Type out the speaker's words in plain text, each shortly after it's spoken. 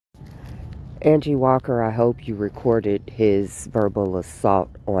Angie Walker, I hope you recorded his verbal assault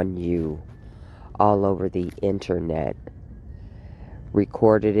on you all over the internet.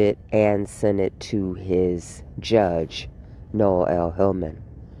 Recorded it and sent it to his judge, Noel L. Hillman,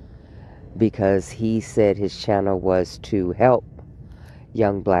 because he said his channel was to help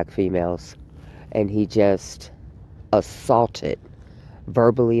young black females, and he just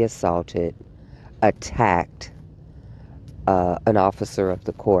verbally assaulted, attacked an officer of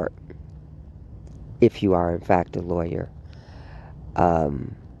the court, if you are in fact a lawyer.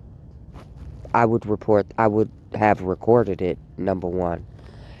 I would have recorded it, number one,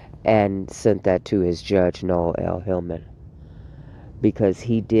 and sent that to his judge, Noel L. Hillman, because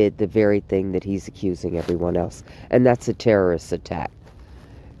he did the very thing that he's accusing everyone else, and that's a terrorist attack.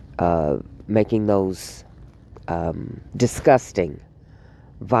 Making those disgusting,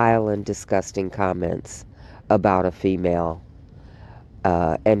 vile and disgusting comments about a female,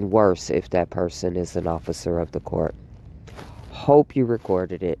 and worse if that person is an officer of the court. Hope you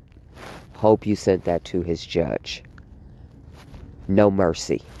recorded it. Hope you sent that to his judge. No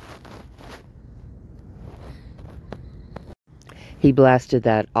mercy. He blasted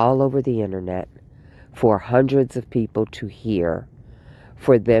that all over the internet for hundreds of people to hear,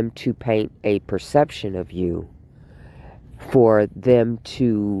 for them to paint a perception of you, for them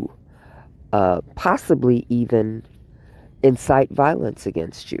to possibly even incite violence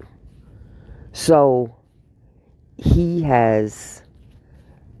against you. So he has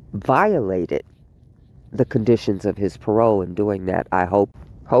violated the conditions of his parole in doing that. I hope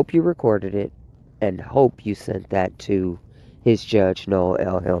you recorded it, and hope you sent that to his judge, Noel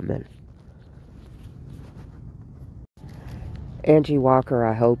L. Hillman. Angie Walker,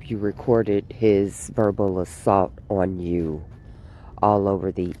 I hope you recorded his verbal assault on you all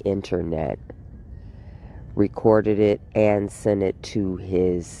over the internet. Recorded it and sent it to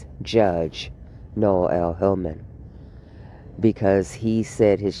his judge, Noel L. Hillman, because he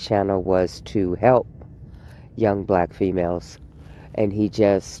said his channel was to help young black females, and he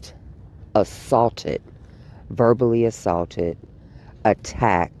just verbally assaulted,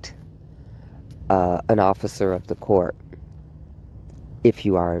 attacked an officer of the court, if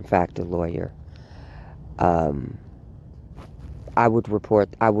you are in fact a lawyer. I would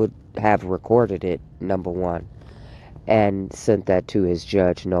have recorded it, number one, and sent that to his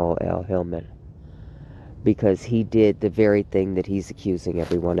judge, Noel L. Hillman, because he did the very thing that he's accusing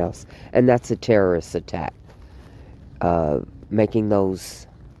everyone else, and that's a terrorist attack. Making those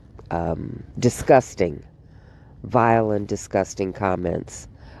disgusting, vile and disgusting comments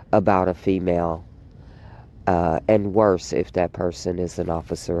about a female, and worse if that person is an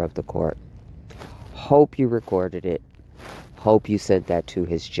officer of the court. Hope you recorded it. Hope you sent that to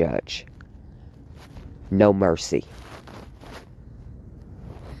his judge. No mercy.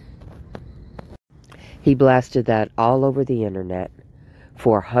 He blasted that all over the internet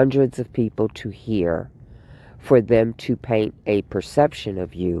for hundreds of people to hear, for them to paint a perception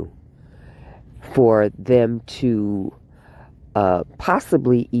of you, for them to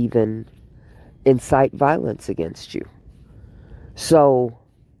possibly even incite violence against you. So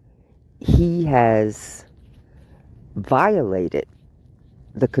he has violated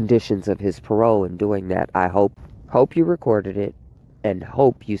the conditions of his parole in doing that. I hope you recorded it, and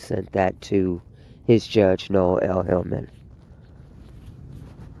hope you sent that to his judge, Noel L. Hillman.